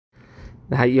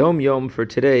The Hayom Yom for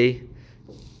today,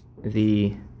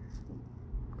 the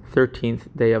 13th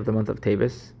day of the month of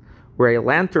Teves, where a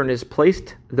lantern is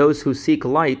placed, those who seek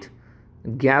light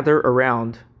gather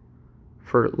around,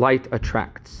 for light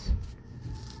attracts.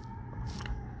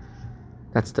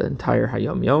 That's the entire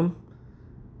Hayom Yom.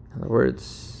 In other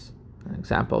words, an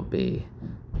example would be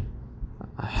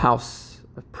a house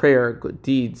of prayer, good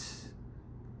deeds,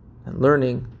 and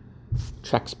learning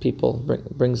attracts people,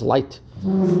 brings light.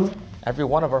 Every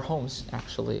one of our homes,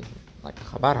 actually, like a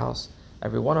Chabad house,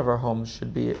 every one of our homes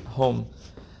should be a home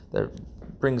that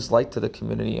brings light to the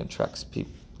community and attracts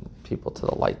people to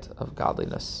the light of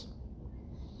godliness.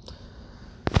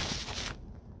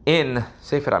 In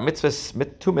Sefer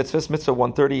HaMitzvahs, two mitzvahs, mitzvah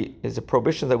 130 is a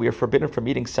prohibition that we are forbidden from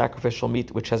eating sacrificial meat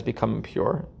which has become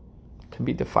impure. It can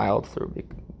be defiled through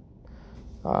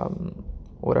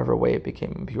whatever way it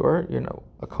became impure.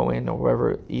 A Kohen or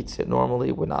whoever eats it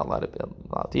normally would not allowed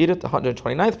to eat it. The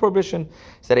 129th prohibition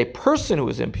is that a person who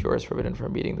is impure is forbidden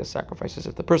from eating the sacrifices.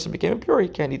 If the person became impure, he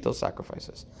can't eat those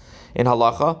sacrifices. In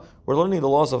Halacha, we're learning the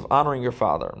laws of honoring your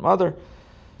father and mother.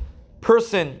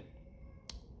 Person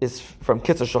is from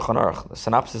Kitzur Shulchan Aruch, the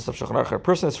synopsis of Shulchan Aruch. A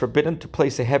person is forbidden to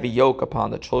place a heavy yoke upon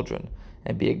the children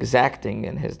and be exacting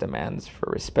in his demands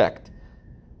for respect,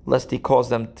 lest he cause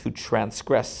them to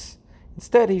transgress.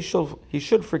 Instead, he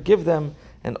should forgive them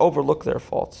and overlook their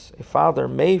faults. A father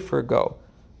may forgo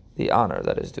the honor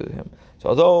that is due to him. So,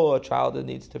 although a child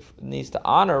needs to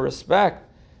honor, respect,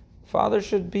 father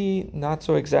should be not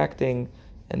so exacting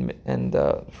and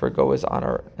forgo his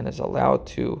honor, and is allowed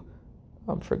to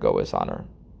forgo his honor.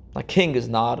 A king is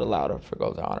not allowed to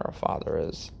forgo the honor a father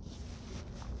is.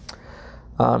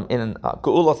 In a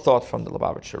Geula thought from the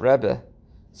Lubavitcher Rebbe,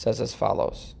 says as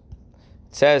follows.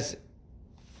 It says,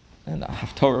 in the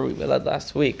Haftorah we read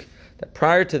last week, that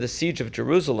prior to the siege of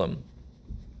Jerusalem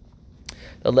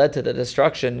that led to the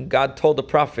destruction, God told the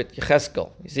prophet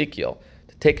Ezekiel,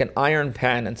 to take an iron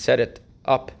pan and set it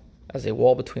up as a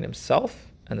wall between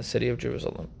himself and the city of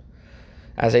Jerusalem,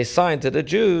 as a sign to the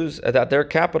Jews that their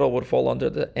capital would fall under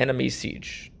the enemy's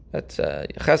siege. That's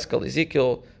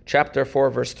Ezekiel chapter 4,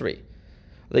 verse 3.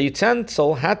 The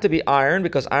utensil had to be iron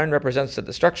because iron represents the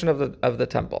destruction of the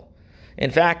temple. In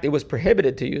fact, it was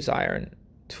prohibited to use iron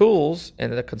tools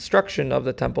in the construction of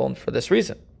the temple, and for this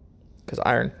reason, because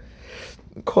iron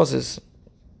causes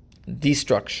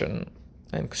destruction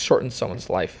and shortens someone's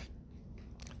life.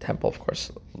 Temple, of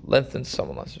course, lengthens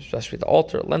someone's life, especially the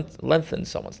altar lengthens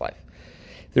someone's life.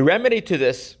 The remedy to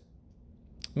this,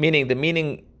 meaning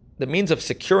the means of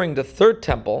securing the third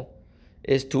temple,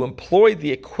 is to employ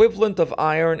the equivalent of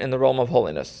iron in the realm of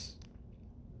holiness.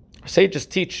 Our sages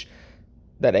teach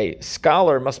that a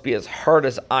scholar must be as hard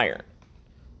as iron.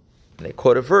 And they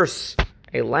quote a verse,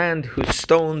 a land whose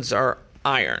stones are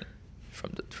iron,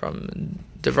 from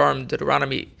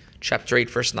Deuteronomy chapter 8,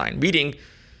 verse 9. Reading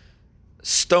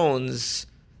stones,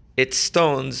 its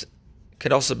stones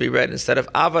can also be read instead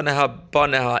of avaneha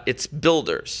baneha, its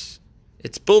builders.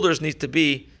 Its builders need to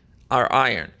be our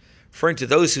iron, referring to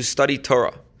those who study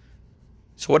Torah.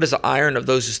 So what is the iron of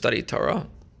those who study Torah?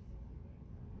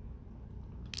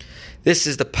 This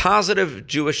is the positive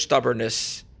Jewish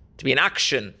stubbornness, to be in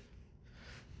action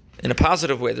in a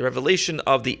positive way, the revelation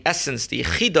of the essence, the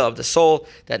yechida of the soul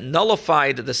that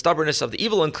nullified the stubbornness of the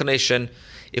evil inclination.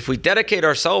 If we dedicate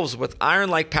ourselves with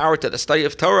iron-like power to the study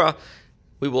of Torah,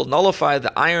 we will nullify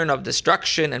the iron of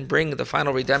destruction and bring the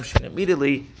final redemption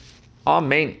immediately.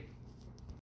 Amen.